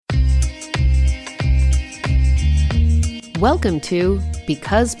Welcome to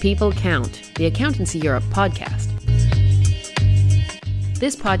Because People Count, the Accountancy Europe podcast.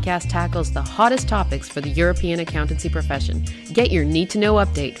 This podcast tackles the hottest topics for the European accountancy profession. Get your need-to-know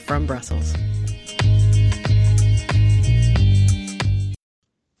update from Brussels.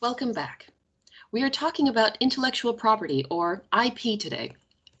 Welcome back. We are talking about intellectual property, or IP, today.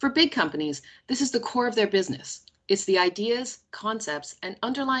 For big companies, this is the core of their business. It's the ideas, concepts, and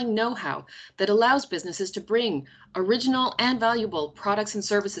underlying know-how that allows businesses to bring original and valuable products and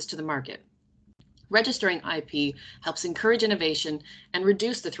services to the market. Registering IP helps encourage innovation and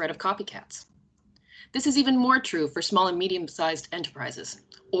reduce the threat of copycats. This is even more true for small and medium-sized enterprises,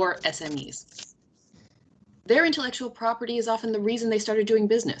 or SMEs. Their intellectual property is often the reason they started doing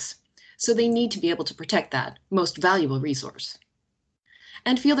business, so they need to be able to protect that most valuable resource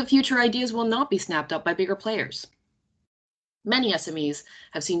and feel that future ideas will not be snapped up by bigger players. Many SMEs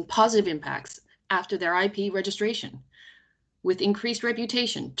have seen positive impacts after their IP registration, with increased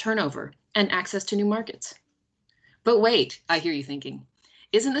reputation, turnover, and access to new markets. But wait, I hear you thinking,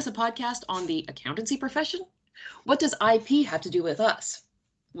 isn't this a podcast on the accountancy profession? What does IP have to do with us?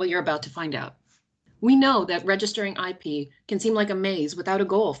 Well, you're about to find out. We know that registering IP can seem like a maze without a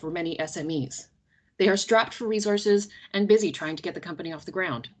goal for many SMEs. They are strapped for resources and busy trying to get the company off the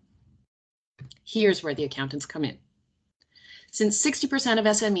ground. Here's where the accountants come in. Since 60% of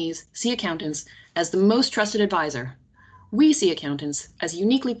SMEs see accountants as the most trusted advisor, we see accountants as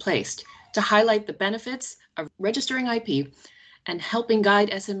uniquely placed to highlight the benefits of registering IP and helping guide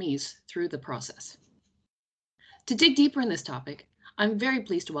SMEs through the process. To dig deeper in this topic, I'm very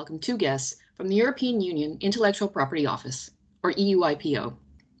pleased to welcome two guests from the European Union Intellectual Property Office, or EUIPO.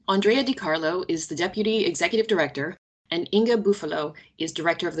 Andrea Di Carlo is the Deputy Executive Director, and Inga Buffalo is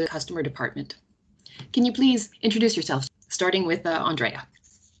Director of the Customer Department. Can you please introduce yourself, starting with Andrea?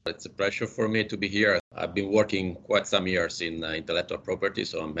 It's a pleasure for me to be here. I've been working quite some years in intellectual property,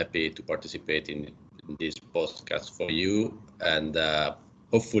 so I'm happy to participate in this podcast for you and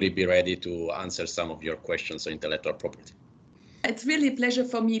hopefully be ready to answer some of your questions on intellectual property. It's really a pleasure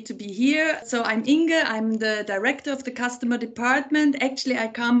for me to be here. So I'm Inge, I'm the director of the customer department. Actually, I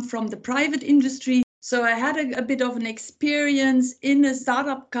come from the private industry. So I had a bit of an experience in a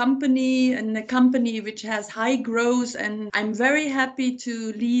startup company and a company which has high growth. And I'm very happy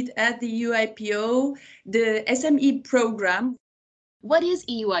to lead at the EUIPO, the SME program. What is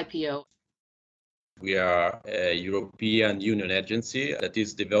EUIPO? We are a European Union agency that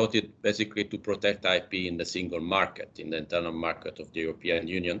is devoted basically to protect IP in the single market, in the internal market of the European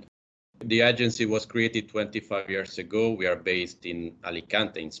Union. The agency was created 25 years ago. We are based in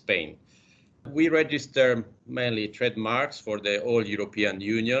Alicante in Spain. We register mainly trademarks for the whole European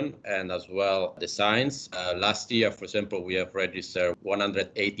Union and as well designs. Last year, for example, we have registered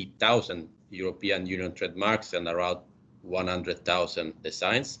 180,000 European Union trademarks and around 100,000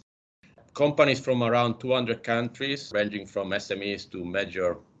 designs. Companies from around 200 countries, ranging from SMEs to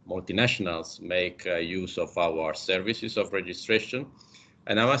major multinationals, make use of our services of registration.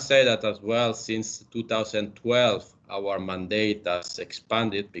 And I must say that as well, since 2012, our mandate has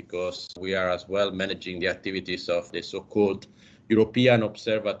expanded because we are as well managing the activities of the so-called European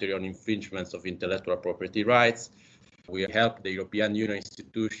Observatory on Infringements of Intellectual Property Rights. We help the European Union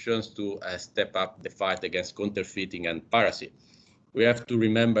institutions to step up the fight against counterfeiting and piracy. We have to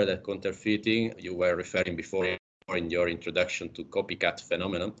remember that counterfeiting, you were referring before in your introduction to copycat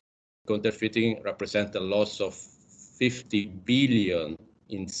phenomenon, counterfeiting represents a loss of 50 billion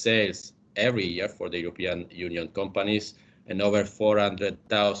in sales every year for the European Union companies, and over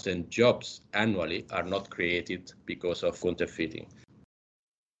 400,000 jobs annually are not created because of counterfeiting.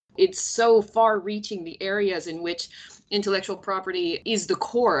 It's so far-reaching, the areas in which intellectual property is the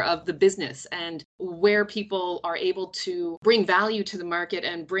core of the business and where people are able to bring value to the market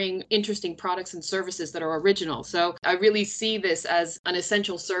and bring interesting products and services that are original. So I really see this as an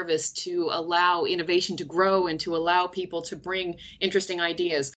essential service to allow innovation to grow and to allow people to bring interesting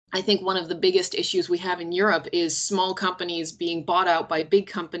ideas. I think one of the biggest issues we have in Europe is small companies being bought out by big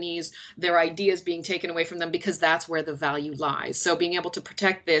companies, their ideas being taken away from them because that's where the value lies. So being able to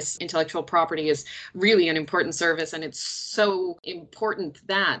protect this intellectual property is really an important service, and it's so important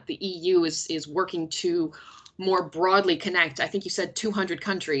that the EU is working to more broadly connect, I think you said 200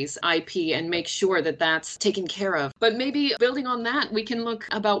 countries, IP, and make sure that that's taken care of. But maybe building on that, we can look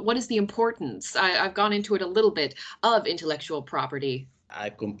about what is the importance, I've gone into it a little bit, of intellectual property. I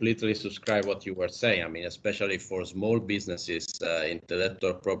completely subscribe what you were saying. I mean, especially for small businesses,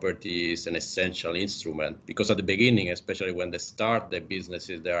 intellectual property is an essential instrument because at the beginning, especially when they start their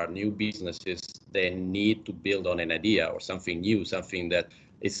businesses, there are new businesses, they need to build on an idea or something new, something that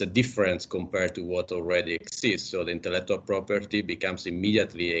it's a difference compared to what already exists. So the intellectual property becomes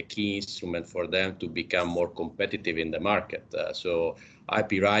immediately a key instrument for them to become more competitive in the market. So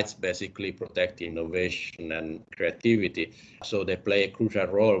IP rights basically protect innovation and creativity. So they play a crucial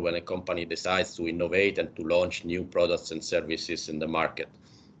role when a company decides to innovate and to launch new products and services in the market.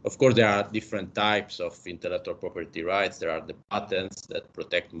 Of course, there are different types of intellectual property rights. There are the patents that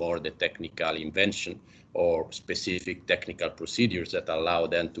protect more the technical invention or specific technical procedures that allow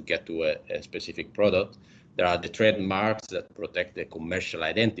them to get to a specific product. There are the trademarks that protect the commercial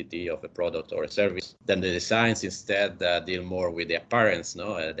identity of a product or a service. Then the designs instead deal more with the appearance,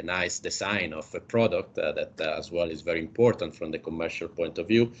 the nice design of a product that as well is very important from the commercial point of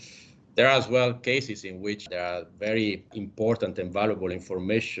view. There are as well cases in which there are very important and valuable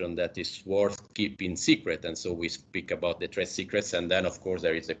information that is worth keeping secret. And so we speak about the trade secrets. And then, of course,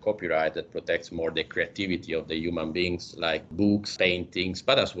 there is a copyright that protects more the creativity of the human beings, like books, paintings,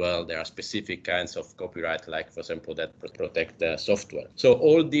 but as well, there are specific kinds of copyright, like, for example, that protect software. So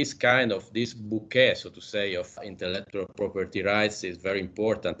all this bouquet, so to say, of intellectual property rights is very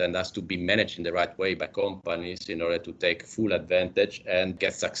important and has to be managed in the right way by companies in order to take full advantage and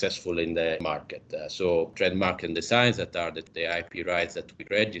get successful in the market. So trademark and designs that are the IP rights that we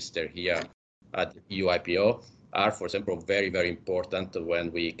register here at EU IPO are, for example, very, very important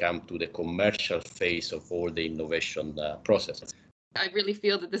when we come to the commercial phase of all the innovation process. I really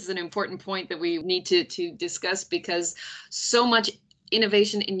feel that this is an important point that we need to discuss, because so much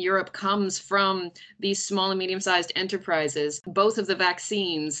innovation in Europe comes from these small and medium-sized enterprises. Both of the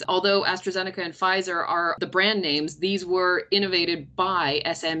vaccines, although AstraZeneca and Pfizer are the brand names, these were innovated by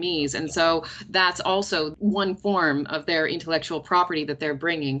SMEs. And so that's also one form of their intellectual property that they're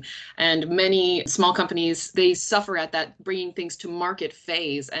bringing. And many small companies, they suffer at that bringing things to market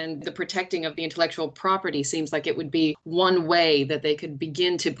phase. And the protecting of the intellectual property seems like it would be one way that they could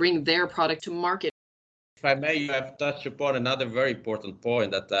begin to bring their product to market. If I may, you have touched upon another very important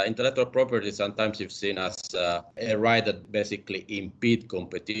point, that intellectual property sometimes is seen as a right that basically impede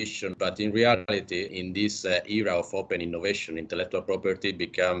competition. But in reality, in this era of open innovation, intellectual property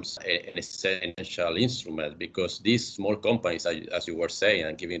becomes an essential instrument, because these small companies, as you were saying,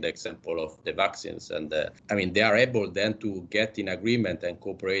 and giving the example of the vaccines, and they are able then to get in agreement and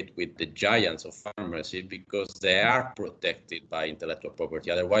cooperate with the giants of pharmacy, because they are protected by intellectual property.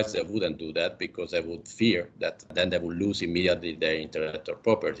 Otherwise, they wouldn't do that, because they would fear that then they will lose immediately their intellectual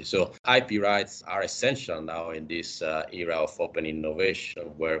property. So IP rights are essential now in this era of open innovation,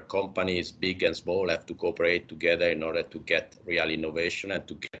 where companies, big and small, have to cooperate together in order to get real innovation and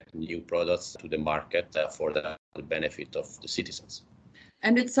to get new products to the market for the benefit of the citizens.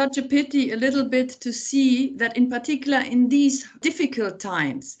 And it's such a pity a little bit to see that, in particular in these difficult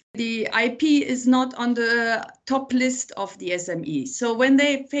times, the IP is not on the top list of the SMEs. So when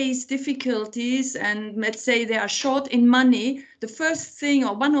they face difficulties and let's say they are short in money, the first thing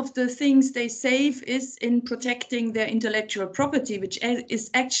or one of the things they save is in protecting their intellectual property, which is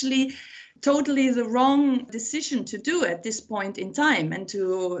actually totally the wrong decision to do at this point in time, and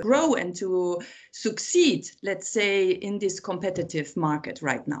to grow and to succeed, let's say, in this competitive market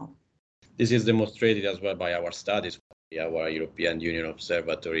right now. This is demonstrated as well by our studies. Our European Union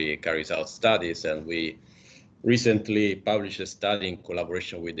Observatory carries out studies, and we recently published a study in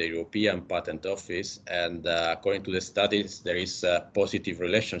collaboration with the European Patent Office. And according to the studies, there is a positive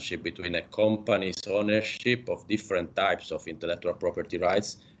relationship between a company's ownership of different types of intellectual property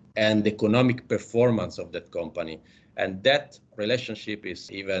rights and the economic performance of that company. And that relationship is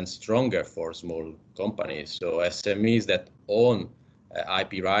even stronger for small companies. So SMEs that own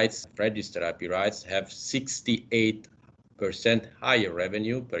IP rights, registered IP rights, have 68% higher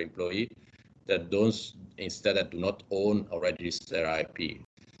revenue per employee than those instead that do not own or register IP.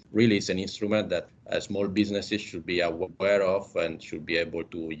 Really, it's an instrument that small businesses should be aware of and should be able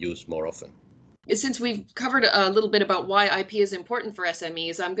to use more often. Since we've covered a little bit about why IP is important for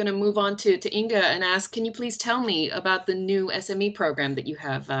SMEs, I'm going to move on to Inga and ask, can you please tell me about the new SME program that you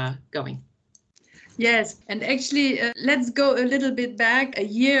have going? Yes, and actually, let's go a little bit back a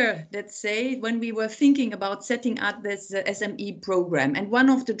year, let's say, when we were thinking about setting up this SME program. And one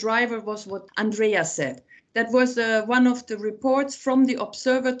of the drivers was what Andrea said. That was one of the reports from the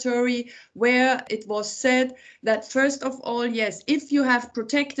observatory, where it was said that, first of all, yes, if you have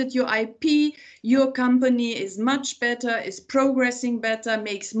protected your IP, your company is much better, is progressing better,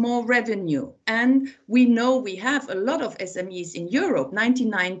 makes more revenue. And we know we have a lot of SMEs in Europe,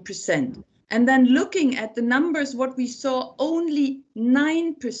 99%. And then looking at the numbers, what we saw, only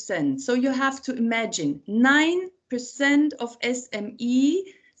 9%. So you have to imagine 9% of SMEs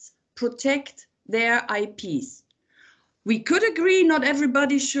protect their IPs. We could agree not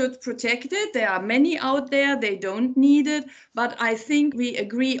everybody should protect it. There are many out there, they don't need it. But I think we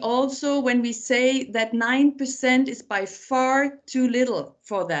agree also when we say that 9% is by far too little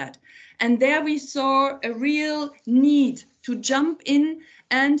for that. And there we saw a real need to jump in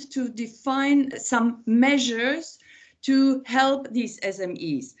and to define some measures to help these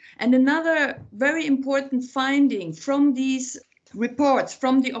SMEs. And another very important finding from these reports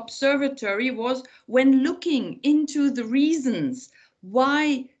from the observatory was when looking into the reasons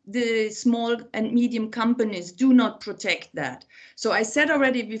why the small and medium companies do not protect that. So I said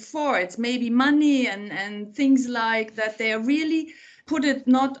already before, it's maybe money and things like that. They really put it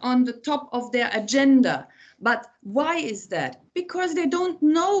not on the top of their agenda. But why is that? Because they don't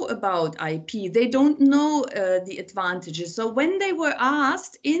know about IP. They don't know the advantages. So when they were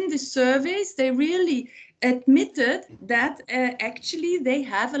asked in the surveys, they really admitted that actually they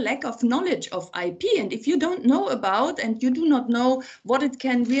have a lack of knowledge of IP. And if you don't know about and you do not know what it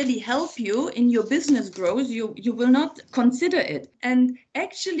can really help you in your business growth, you will not consider it. And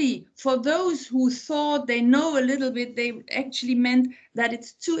actually, for those who thought they know a little bit, they actually meant that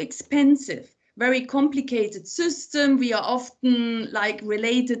it's too expensive. Very complicated system. We are often like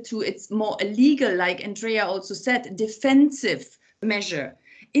related to it's more illegal, like Andrea also said, defensive measure.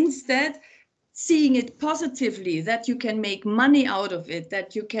 Instead, seeing it positively, that you can make money out of it,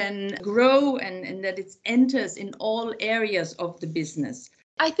 that you can grow and that it enters in all areas of the business.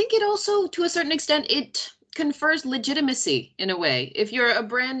 I think it also, to a certain extent, it confers legitimacy in a way. If you're a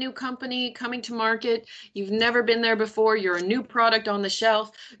brand new company coming to market, you've never been there before, you're a new product on the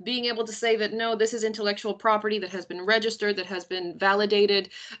shelf, being able to say that, no, this is intellectual property that has been registered, that has been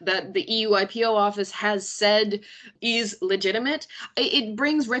validated, that the EU IPO office has said is legitimate, it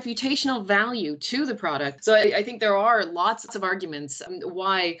brings reputational value to the product. So I think there are lots of arguments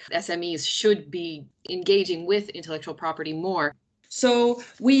why SMEs should be engaging with intellectual property more. So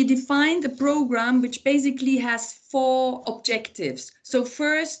we defined a program which basically has 4 objectives. So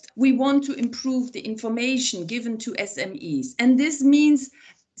first, we want to improve the information given to SMEs. And this means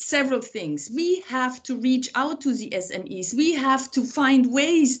several things. We have to reach out to the SMEs. We have to find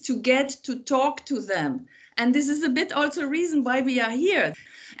ways to get to talk to them. And this is a bit also a reason why we are here.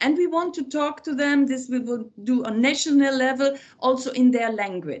 And we want to talk to them. This we will do on national level, also in their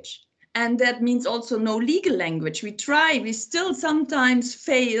language. And that means also no legal language. We still sometimes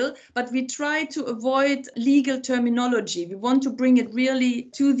fail, but we try to avoid legal terminology. We want to bring it really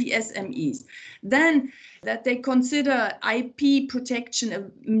to the SMEs. Then that they consider IP protection a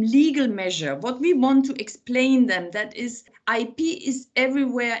legal measure. What we want to explain them, that is IP is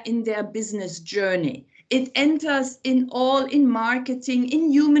everywhere in their business journey. It enters in marketing,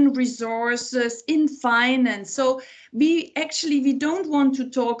 in human resources, in finance. So we don't want to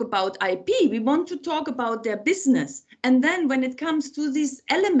talk about IP. We want to talk about their business. And then when it comes to these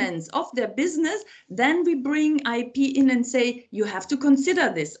elements of their business, then we bring IP in and say, you have to consider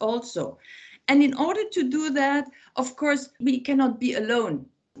this also. And in order to do that, of course, we cannot be alone.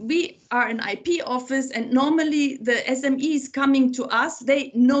 We are an IP office, and normally the SMEs coming to us,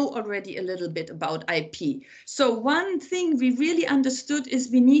 they know already a little bit about IP. So one thing we really understood is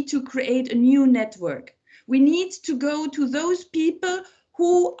we need to create a new network. We need to go to those people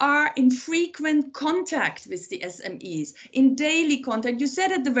who are in frequent contact with the SMEs, in daily contact. You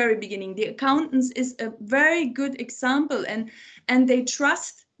said at the very beginning, the accountants is a very good example, and they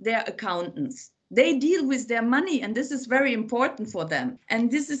trust their accountants. They deal with their money, and this is very important for them. And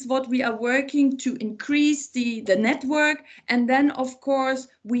this is what we are working to increase the network. And then, of course,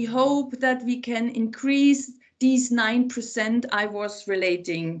 we hope that we can increase these 9% I was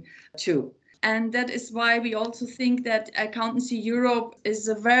relating to. And that is why we also think that Accountancy Europe is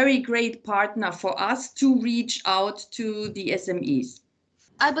a very great partner for us to reach out to the SMEs.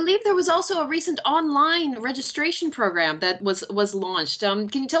 I believe there was also a recent online registration program that was launched. Can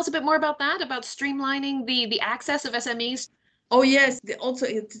you tell us a bit more about that, about streamlining the access of SMEs? Oh, yes. Also,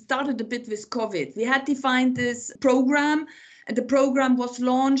 it started a bit with COVID. We had defined this program, and the program was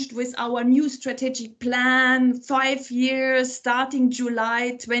launched with our new strategic plan, 5 years, starting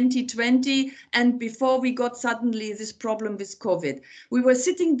July 2020. And before we got suddenly this problem with COVID, we were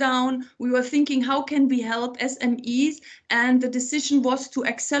sitting down, we were thinking, how can we help SMEs? And the decision was to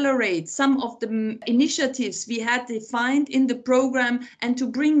accelerate some of the initiatives we had defined in the program and to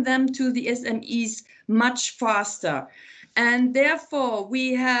bring them to the SMEs much faster. And therefore,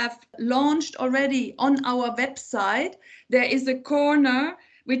 we have launched already on our website, there is a corner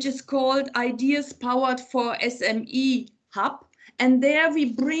which is called Ideas Powered for SME Hub. And there we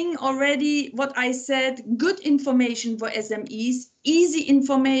bring already what I said, good information for SMEs, easy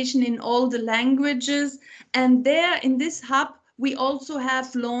information in all the languages. And there in this hub, we also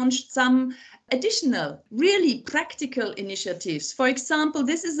have launched some additional, really practical initiatives. For example,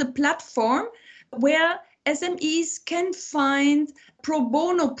 this is a platform where SMEs can find pro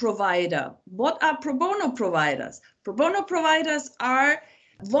bono provider. What are pro bono providers? Pro bono providers are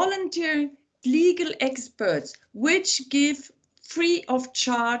volunteer legal experts which give free of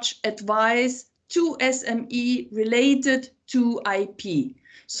charge advice to SME related to IP.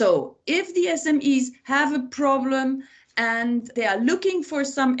 So if the SMEs have a problem and they are looking for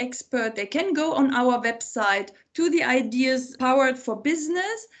some expert, they can go on our website to the Ideas Powered for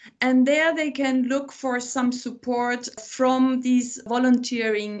Business, and there they can look for some support from these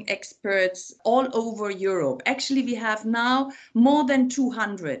volunteering experts all over Europe. Actually, we have now more than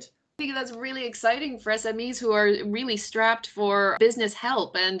 200. I think that's really exciting for SMEs who are really strapped for business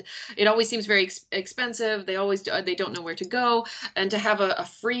help, and it always seems very expensive. They don't know where to go, and to have a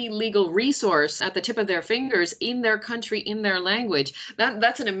free legal resource at the tip of their fingers in their country, in their language,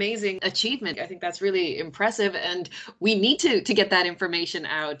 that's an amazing achievement. I think that's really impressive, and we need to get that information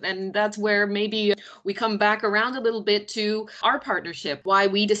out. And that's where maybe we come back around a little bit to our partnership, why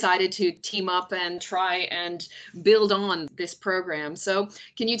we decided to team up and try and build on this program. So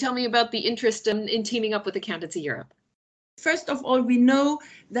can you tell me about the interest in teaming up with Accountancy Europe? First of all, we know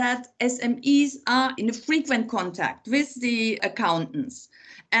that SMEs are in a frequent contact with the accountants.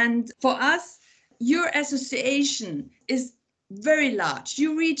 And for us, your association is very large.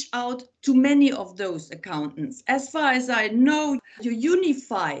 You reach out to many of those accountants. As far as I know, you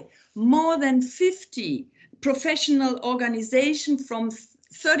unify more than 50 professional organizations from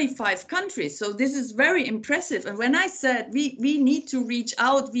 35 countries. So this is very impressive. And when I said we need to reach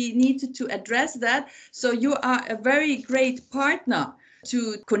out, we need to address that. So you are a very great partner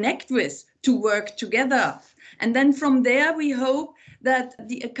to connect with, to work together. And then from there, we hope that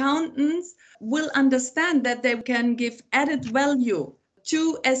the accountants will understand that they can give added value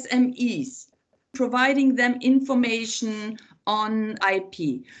to SMEs, providing them information on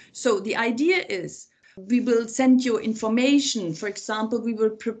IP. So the idea is, we will send you information. For example, we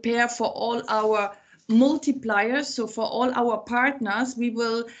will prepare for all our multipliers. So for all our partners, we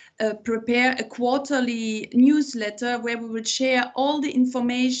will prepare a quarterly newsletter where we will share all the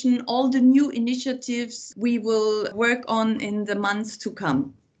information, all the new initiatives we will work on in the months to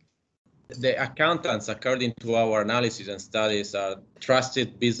come. The accountants, according to our analysis and studies, are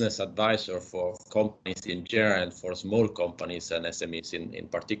trusted business advisor for companies in general and for small companies and SMEs in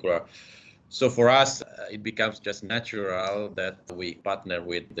particular. So for us, it becomes just natural that we partner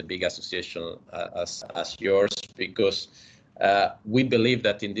with the big association as yours, because we believe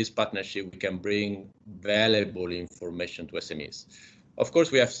that in this partnership we can bring valuable information to SMEs. Of course,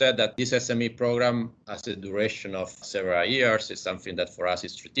 we have said that this SME program has a duration of several years. Is something that for us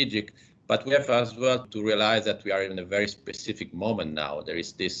is strategic. But we have as well to realize that we are in a very specific moment now. There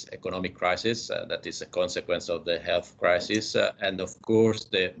is this economic crisis that is a consequence of the health crisis. And of course,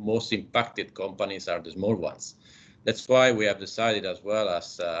 the most impacted companies are the small ones. That's why we have decided as well,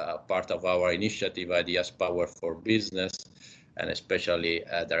 as part of our initiative, Ideas Power for Business, and especially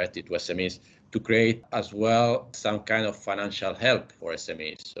directed to SMEs, to create as well some kind of financial help for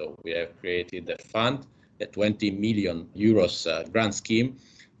SMEs. So we have created a fund, a 20 million euros grant scheme,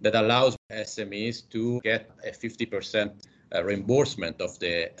 that allows SMEs to get a 50% reimbursement of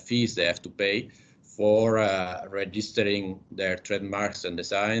the fees they have to pay for registering their trademarks and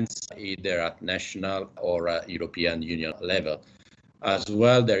designs, either at national or European Union level. As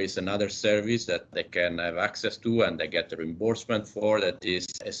well, there is another service that they can have access to and they get the reimbursement for. That is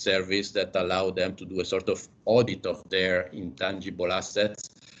a service that allows them to do a sort of audit of their intangible assets,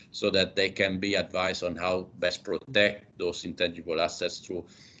 so that they can be advised on how best protect those intangible assets through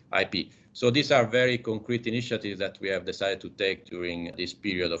IP. So these are very concrete initiatives that we have decided to take during this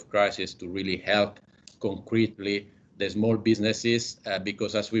period of crisis to really help concretely the small businesses,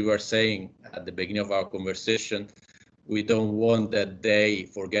 because as we were saying at the beginning of our conversation, we don't want that they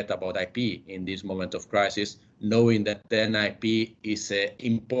forget about IP in this moment of crisis, knowing that then IP is an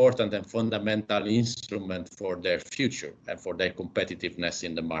important and fundamental instrument for their future and for their competitiveness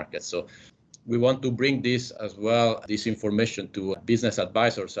in the market. So we want to bring this as well, this information to business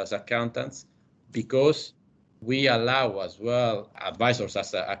advisors as accountants, because we allow as well advisors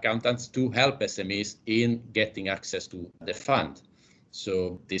as accountants to help SMEs in getting access to the fund.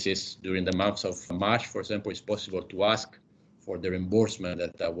 So this is during the months of March, for example, it's possible to ask for the reimbursement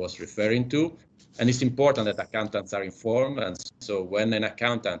that I was referring to. And it's important that accountants are informed. And so when an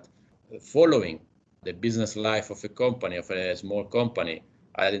accountant following the business life of a company, of a small company,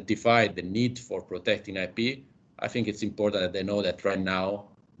 identify the need for protecting IP, I think it's important that they know that right now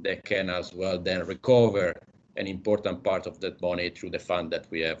they can as well then recover an important part of that money through the fund that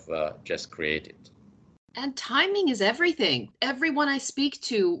we have just created. And timing is everything. Everyone I speak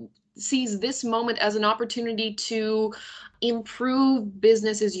to sees this moment as an opportunity to improve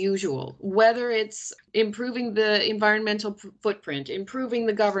business as usual, whether it's improving the environmental footprint, improving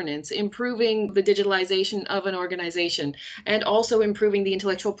the governance, improving the digitalization of an organization, and also improving the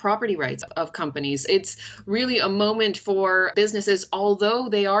intellectual property rights of companies. It's really a moment for businesses, although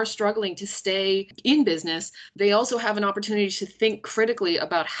they are struggling to stay in business, they also have an opportunity to think critically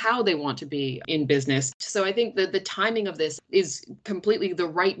about how they want to be in business. So I think that the timing of this is completely the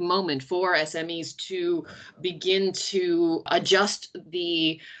right moment for SMEs to begin to adjust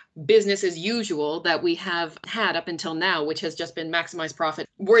the business as usual that we have had up until now, which has just been maximize profit,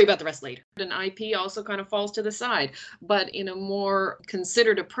 worry about the rest later. And IP also kind of falls to the side, but in a more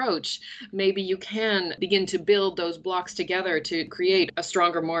considered approach, maybe you can begin to build those blocks together to create a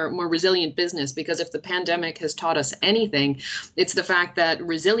stronger, more resilient business. Because if the pandemic has taught us anything, it's the fact that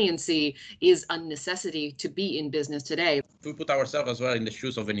resiliency is a necessity to be in business today. We put ourselves as well in the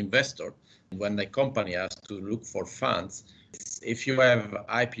shoes of an investor. When the company has to look for funds, if you have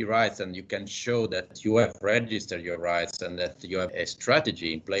IP rights and you can show that you have registered your rights and that you have a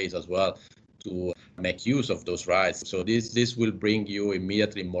strategy in place as well to make use of those rights. So this will bring you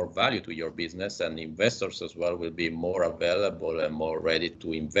immediately more value to your business, and investors as well will be more available and more ready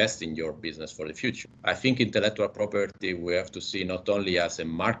to invest in your business for the future. I think intellectual property we have to see not only as a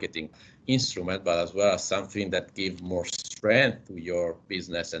marketing instrument, but as well as something that gives more strength to your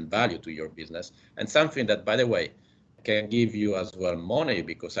business and value to your business, and something that, by the way, can give you as well money,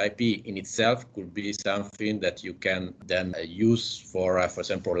 because IP in itself could be something that you can then use for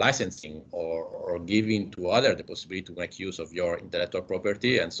example, licensing or giving to others the possibility to make use of your intellectual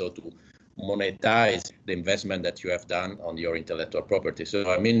property, and so to monetize the investment that you have done on your intellectual property.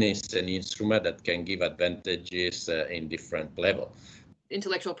 So I mean, it's an instrument that can give advantages in different levels.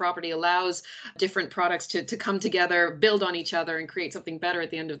 Intellectual property allows different products to come together, build on each other, and create something better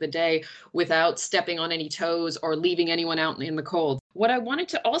at the end of the day without stepping on any toes or leaving anyone out in the cold. What I wanted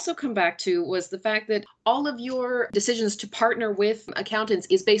to also come back to was the fact that all of your decisions to partner with accountants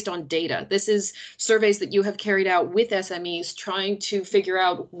is based on data. This is surveys that you have carried out with SMEs, trying to figure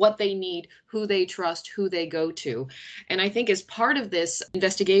out what they need, who they trust, who they go to. And I think as part of this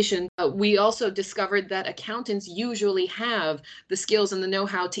investigation, we also discovered that accountants usually have the skills and the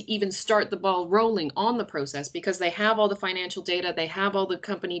know-how to even start the ball rolling on the process, because they have all the financial data, they have all the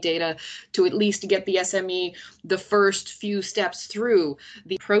company data to at least get the SME the first few steps through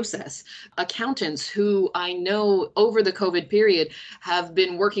the process. Accountants who I know over the COVID period have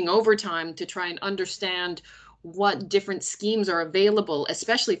been working overtime to try and understand what different schemes are available,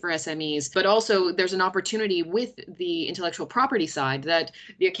 especially for SMEs, but also there's an opportunity with the intellectual property side that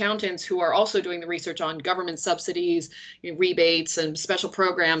the accountants who are also doing the research on government subsidies, rebates, and special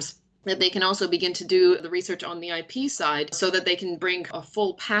programs, that they can also begin to do the research on the IP side so that they can bring a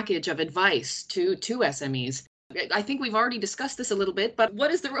full package of advice to SMEs. I think we've already discussed this a little bit, but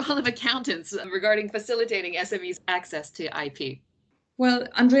what is the role of accountants regarding facilitating SMEs' access to IP? Well,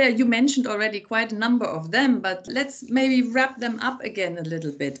 Andrea, you mentioned already quite a number of them, but let's maybe wrap them up again a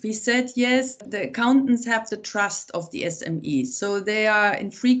little bit. We said, yes, the accountants have the trust of the SMEs, so they are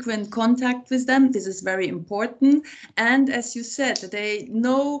in frequent contact with them. This is very important. And as you said, they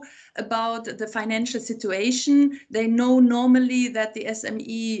know about the financial situation. They know normally that the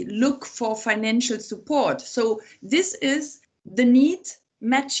SME look for financial support. So this is the need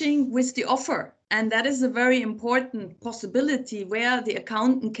matching with the offer. And that is a very important possibility where the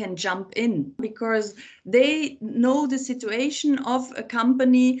accountant can jump in, because they know the situation of a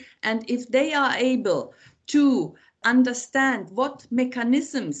company. And if they are able to understand what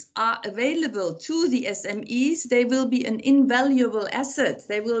mechanisms are available to the SMEs, they will be an invaluable asset.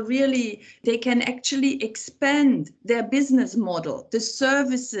 They can actually expand their business model, the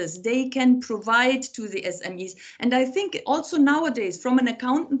services they can provide to the SMEs. And I think also nowadays, from an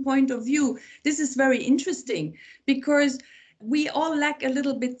accountant point of view, this is very interesting, because we all lack a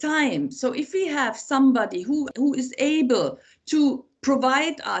little bit time. So if we have somebody who is able to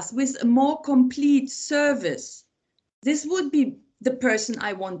provide us with a more complete service, this would be the person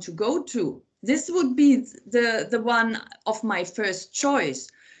I want to go to. This would be the one of my first choice.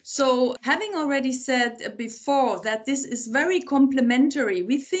 So having already said before that this is very complementary,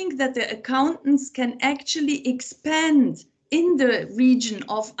 we think that the accountants can actually expand in the region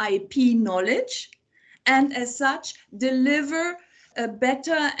of IP knowledge, and as such deliver a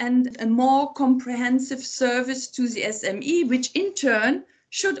better and a more comprehensive service to the SME, which in turn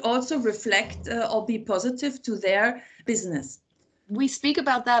should also reflect or be positive to their business. We speak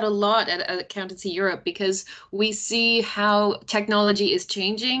about that a lot at Accountancy Europe because we see how technology is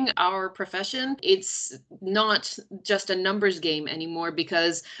changing our profession. It's not just a numbers game anymore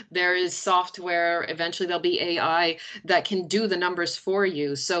because there is software, eventually there'll be AI that can do the numbers for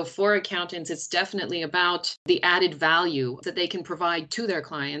you. So for accountants, it's definitely about the added value that they can provide to their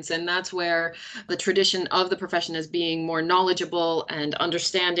clients. And that's where the tradition of the profession as being more knowledgeable and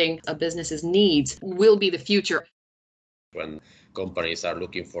understanding a business's needs will be the future. When companies are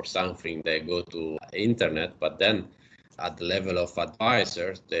looking for something, they go to internet, but then at the level of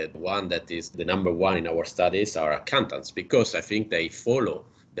advisors, the one that is the number one in our studies are accountants, because I think they follow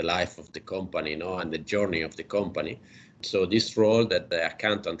the life of the company, and the journey of the company. So this role that the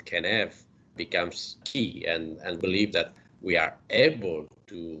accountant can have becomes key, and believe that we are able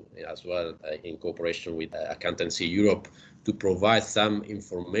to, as well, in cooperation with Accountancy Europe, to provide some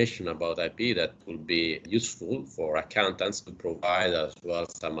information about IP that will be useful for accountants to provide as well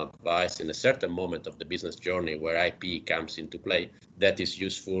some advice in a certain moment of the business journey where IP comes into play. That is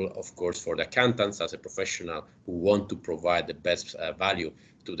useful, of course, for the accountants as a professional who want to provide the best value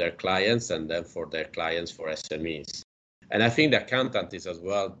to their clients, and then for their clients, for SMEs. And I think the accountant is as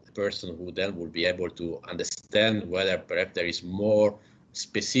well the person who then will be able to understand whether perhaps there is more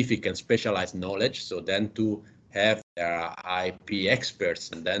specific and specialized knowledge, so then to have their IP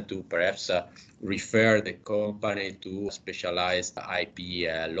experts, and then to perhaps refer the company to specialized IP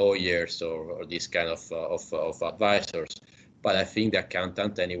lawyers or this kind of advisors. But I think the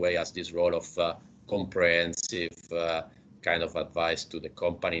accountant anyway has this role of comprehensive kind of advice to the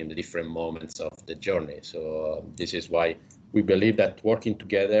company in the different moments of the journey. So this is why we believe that working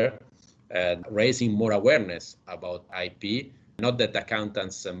together and raising more awareness about IP, not that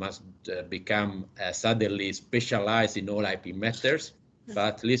accountants must become suddenly specialized in all IP matters, but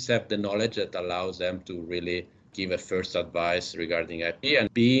at least have the knowledge that allows them to really give a first advice regarding IP,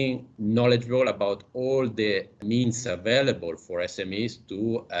 and being knowledgeable about all the means available for SMEs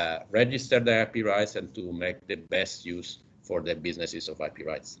to register their IP rights and to make the best use for the businesses of IP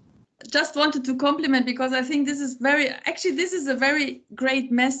rights. Just wanted to compliment, because I think this is a very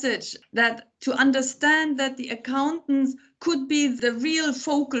great message, that to understand that the accountants could be the real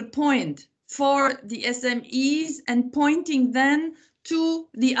focal point for the SMEs and pointing then to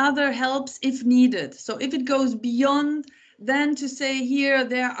the other helps if needed. So if it goes beyond then to say here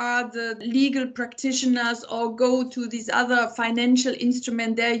there are the legal practitioners, or go to this other financial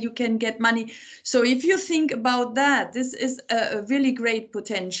instrument, there you can get money. So if you think about that, this is a really great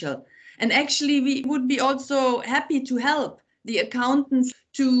potential. And actually we would be also happy to help the accountants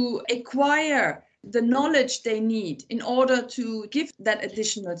to acquire the knowledge they need in order to give that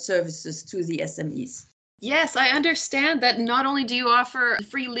additional services to the SMEs. Yes, I understand that not only do you offer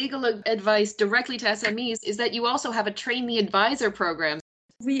free legal advice directly to SMEs, is that you also have a Train the Advisor program.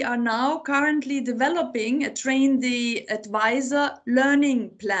 We are now currently developing a Train the Advisor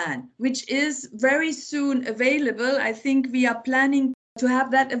learning plan, which is very soon available. I think we are planning to have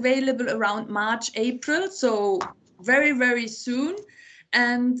that available around March, April, so very, very soon.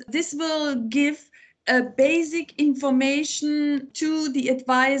 And this will give a basic information to the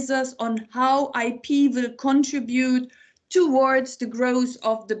advisors on how IP will contribute towards the growth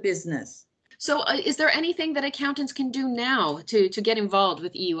of the business. So is there anything that accountants can do now to get involved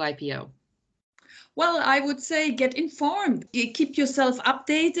with EU IPO? Well, I would say get informed, keep yourself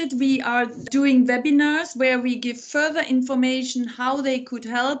updated. We are doing webinars where we give further information how they could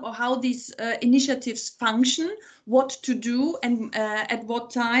help, or how these initiatives function, what to do and at what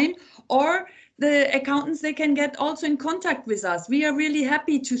time. Or the accountants, they can get also in contact with us. We are really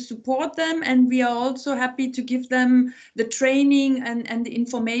happy to support them, and we are also happy to give them the training and the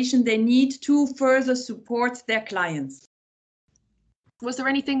information they need to further support their clients. Was there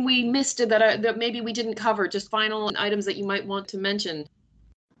anything we missed that maybe we didn't cover? Just final items that you might want to mention?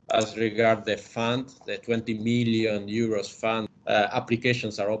 As regard the fund, the 20 million euros fund,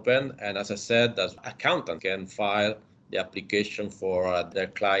 applications are open. And as I said, as accountant can file the application for their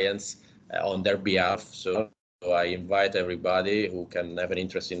clients on their behalf. So I invite everybody who can have an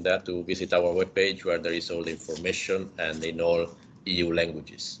interest in that to visit our webpage, where there is all the information and in all EU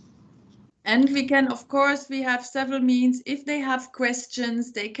languages. And we can, of course, we have several means. If they have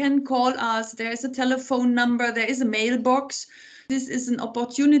questions, they can call us. There is a telephone number, there is a mailbox. This is an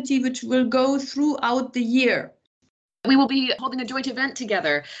opportunity which will go throughout the year. We will be holding a joint event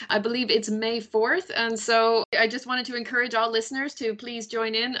together. I believe it's May 4th. And so I just wanted to encourage all listeners to please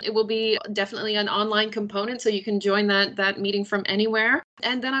join in. It will be definitely an online component, so you can join that meeting from anywhere.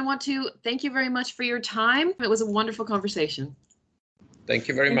 And then I want to thank you very much for your time. It was a wonderful conversation. Thank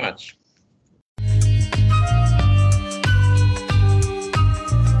you very much.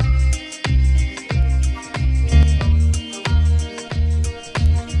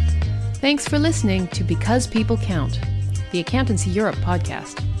 Thanks for listening to Because People Count, the Accountancy Europe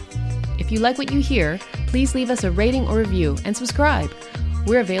podcast. If you like what you hear, please leave us a rating or review and subscribe.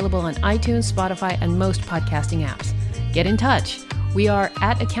 We're available on iTunes, Spotify, and most podcasting apps. Get in touch. We are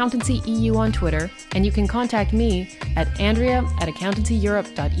at AccountancyEU on Twitter, and you can contact me at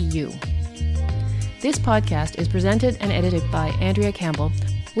andrea@accountancyeurope.eu. This podcast is presented and edited by Andrea Campbell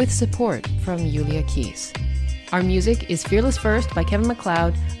with support from Julia Keys. Our music is Fearless First by Kevin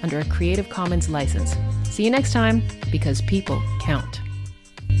MacLeod under a Creative Commons license. See you next time, because people count.